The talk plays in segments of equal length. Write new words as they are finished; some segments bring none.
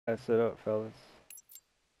Class it up, fellas.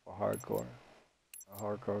 For hardcore. A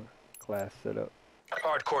hardcore class setup.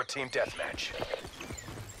 Hardcore team deathmatch.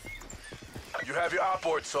 You have your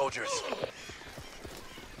outboard, soldiers.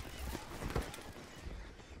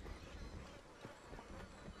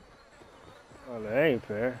 Oh, that ain't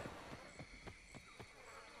fair.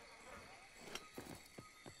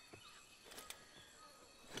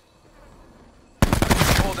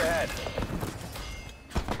 Hold ahead.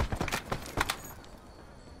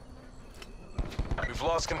 We've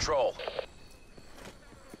lost control.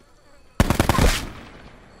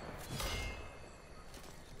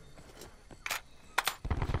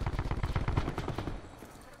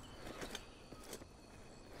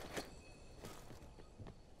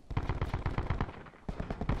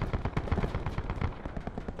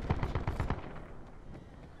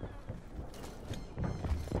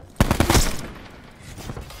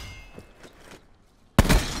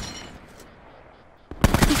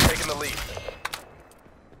 Taking the lead.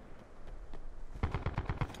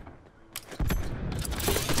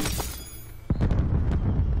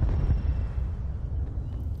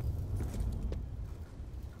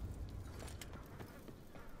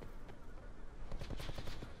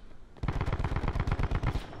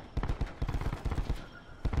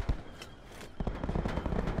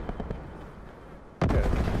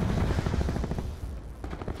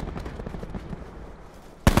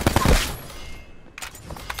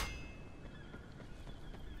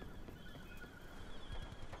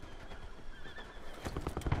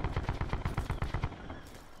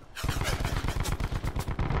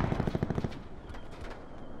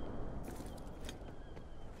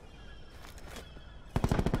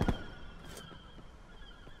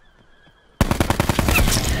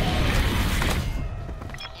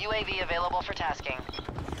 UAV available for tasking.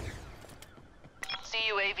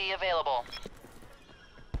 CUAV available.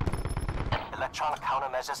 Electronic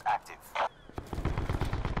countermeasures active.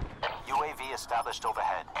 UAV established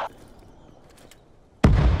overhead.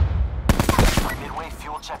 Midway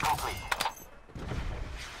fuel check complete.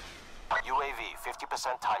 UAV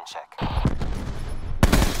 50% time check.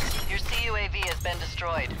 Your CUAV has been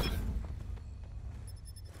destroyed.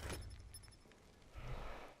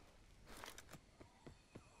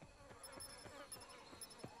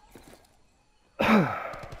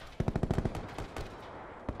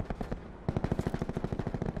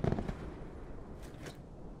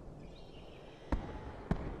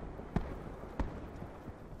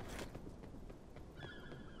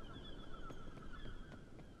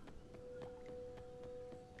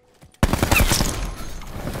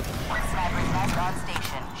 On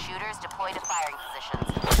station. Shooters deployed to firing positions.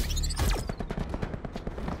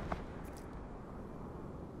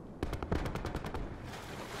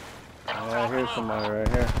 I hear somebody right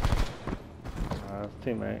here. It's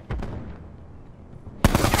teammate.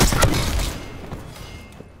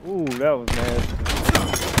 Ooh, that was nasty.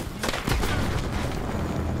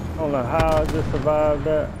 I don't know how I just survived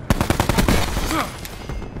that.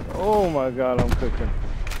 Oh my god, I'm cooking.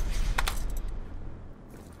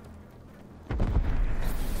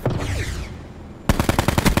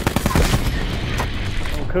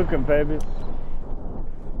 Cooking, baby.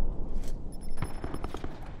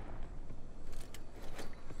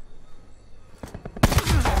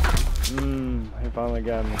 He finally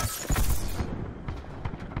got me.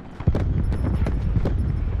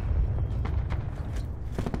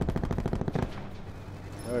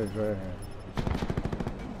 Oh, he's right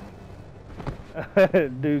here.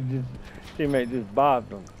 Dude, teammate just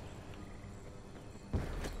bobbed him.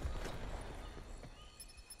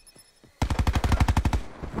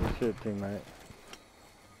 Good shit, teammate.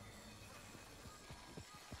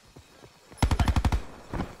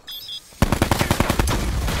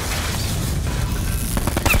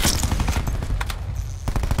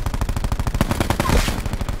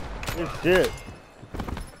 Good shit.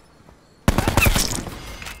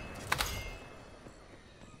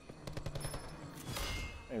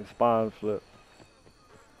 And spawn flip.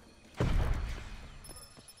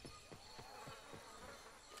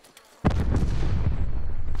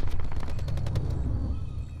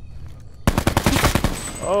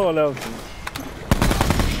 Oh, that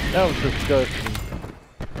was disgusting.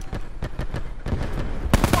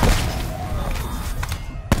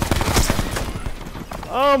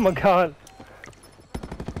 Oh my god.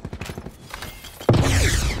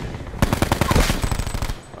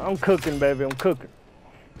 I'm cooking, baby. I'm cooking.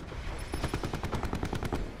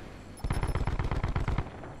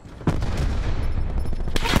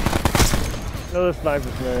 Another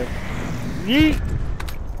sniper's man. Yeet!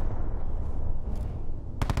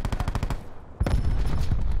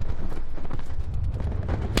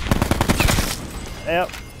 Yep.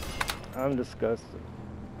 I'm disgusted.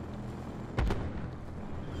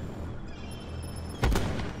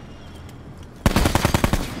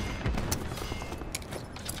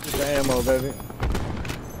 Get the ammo, baby.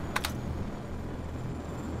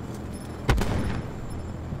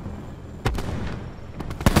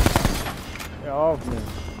 Get off me.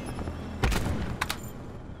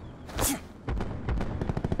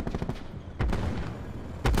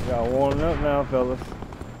 Got warming up now, fellas.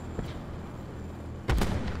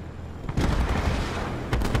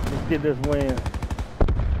 Let's get this win.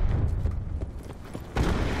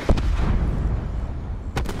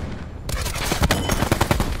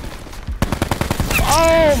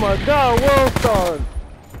 Oh my God, world stars!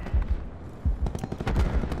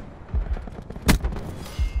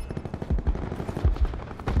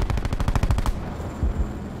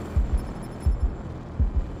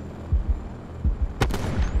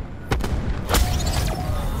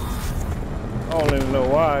 I don't even know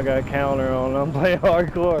why I got a counter on. I'm playing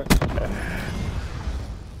hardcore.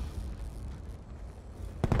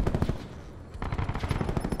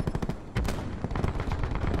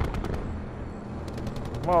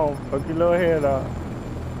 Come on, fuck your little head up.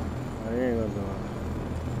 Oh, you ain't gonna do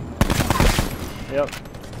it. Yep,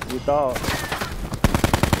 you thought.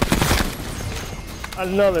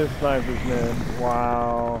 Another sniper's nest.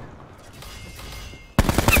 Wow.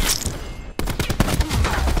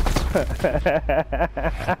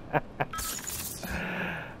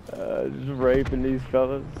 Just raping these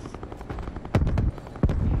fellas.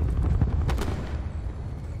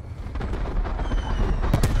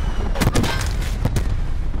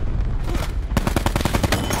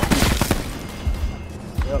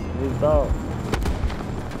 Yep, he's out.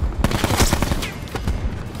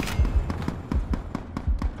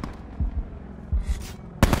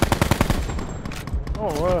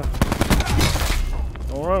 Don't run.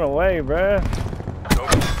 Don't run away, bruh. Go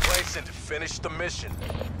to the place and finish the mission.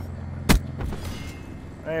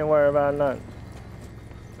 I ain't worried about nothing.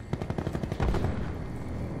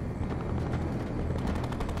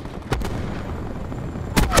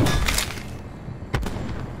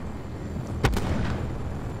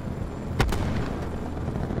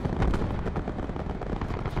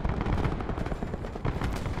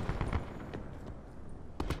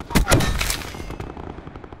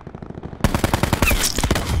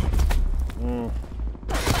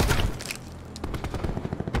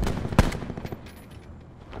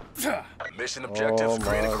 Mission objectives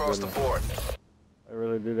green across the board. I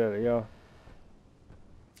really do that to y'all.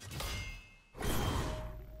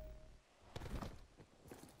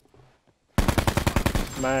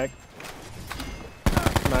 Smack.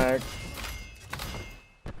 Smack.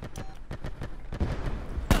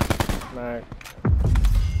 Smack.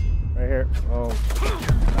 Right here. Oh.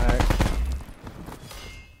 Smack.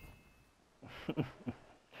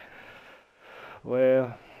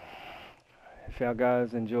 Well, if y'all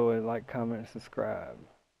guys enjoy, like, comment, subscribe.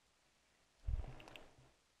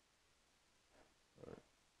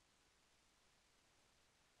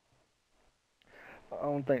 I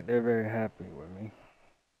don't think they're very happy with me.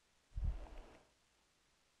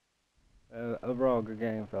 Overall, good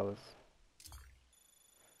game, fellas.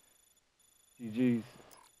 GG's.